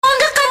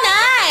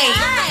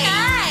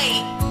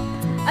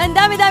Ang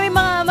dami-dami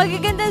mga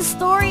magagandang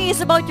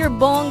stories about your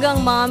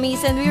bonggang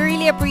mommies and we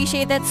really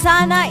appreciate it.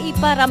 Sana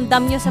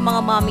iparamdam nyo sa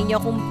mga mommy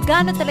nyo kung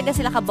gaano talaga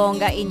sila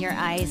kabongga in your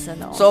eyes.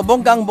 Ano? So,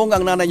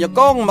 bonggang-bonggang nanay nyo,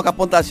 kung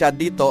makapunta siya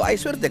dito, ay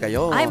swerte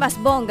kayo. Ay, mas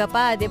bongga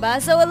pa,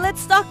 diba? So,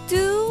 let's talk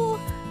to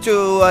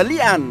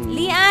Lian.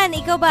 Lian,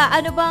 ikaw ba?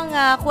 Ano bang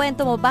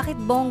kwento mo? Bakit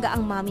bongga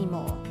ang mommy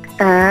mo?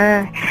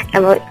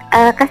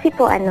 Kasi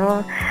po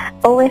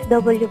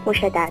OFW po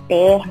siya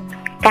dati.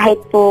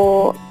 Kahit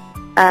po,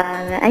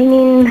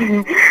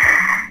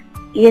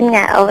 yun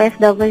nga,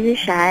 OFW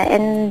siya.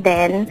 And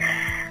then,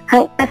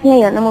 tapos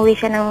ngayon, umuwi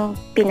siya ng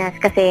Pinas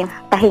kasi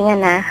pahinga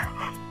na.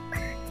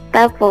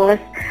 Tapos,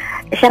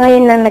 siya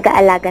ngayon lang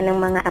nag-aalaga ng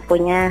mga apo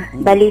niya.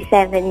 Bali,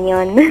 7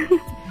 yun.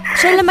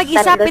 Siya lang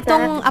mag-isa, 7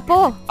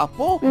 apo.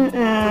 Apo?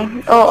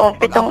 Oo,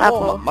 7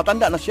 apo.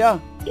 Matanda na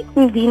siya.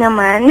 Hindi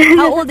naman.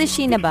 How old is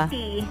she na ba?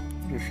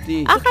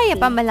 50. Kaya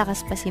pa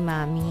malakas pa si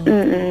mami.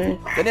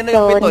 Kanina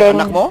yung 7,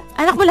 anak mo?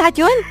 Anak mo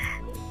lahat yun?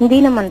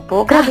 Hindi naman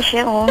po. Grabe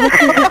siya,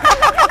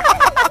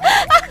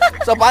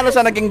 So, paano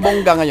siya naging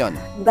bongga ngayon?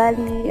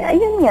 Bali,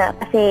 ayun nga.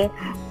 Kasi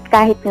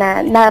kahit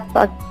na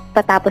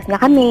napagpatapos niya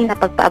kami,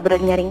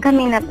 napagpa-abroad niya rin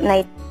kami,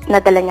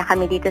 nadala niya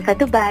kami dito sa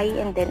Dubai,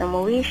 and then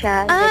umuwi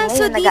siya.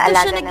 So dito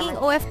siya naging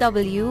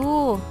OFW?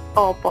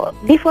 Opo.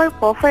 Before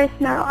po, first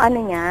na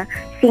niya,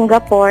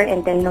 Singapore,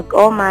 and then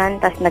nag-Oman,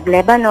 tapos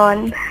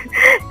nag-Lebanon,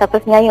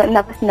 tapos ngayon,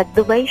 tapos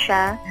nag-Dubai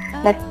siya,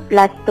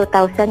 last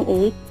 2008,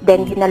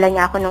 then dinala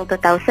niya ako nung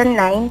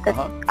 2009,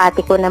 tapos ate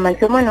ko naman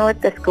sumunod,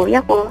 tapos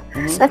kuya ko.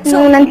 Tapos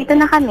nung nandito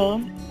na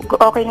kami,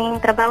 okay na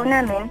yung trabaho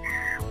namin,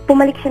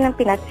 pumalik siya ng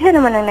Pinas, siya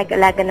naman ang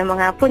nag-alaga ng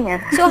mga apo niya.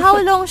 So how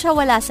long siya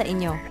wala sa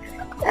inyo?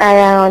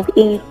 Around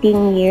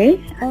 18 years.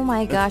 Oh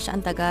my gosh,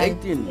 ang tagal.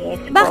 18? Yes,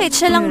 Bakit?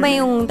 Siya lang ba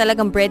yung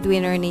talagang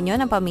breadwinner ninyo,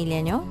 ng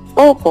pamilya nyo?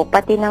 Opo,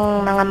 pati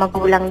ng mga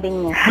magulang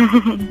din niya.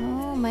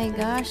 Oh my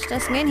gosh.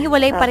 Tapos ngayon,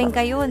 hiwalay pa rin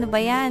kayo. Ano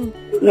ba yan?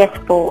 Yes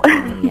po.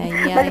 Ay.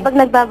 Bali pag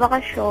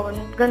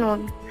nagbabakasyon,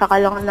 ganun, saka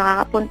lang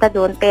nakakapunta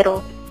doon,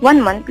 pero 1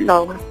 month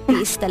long.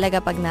 Tiis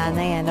talaga pag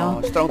nanay, ano?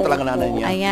 Strong talaga nanay niya. Ayan.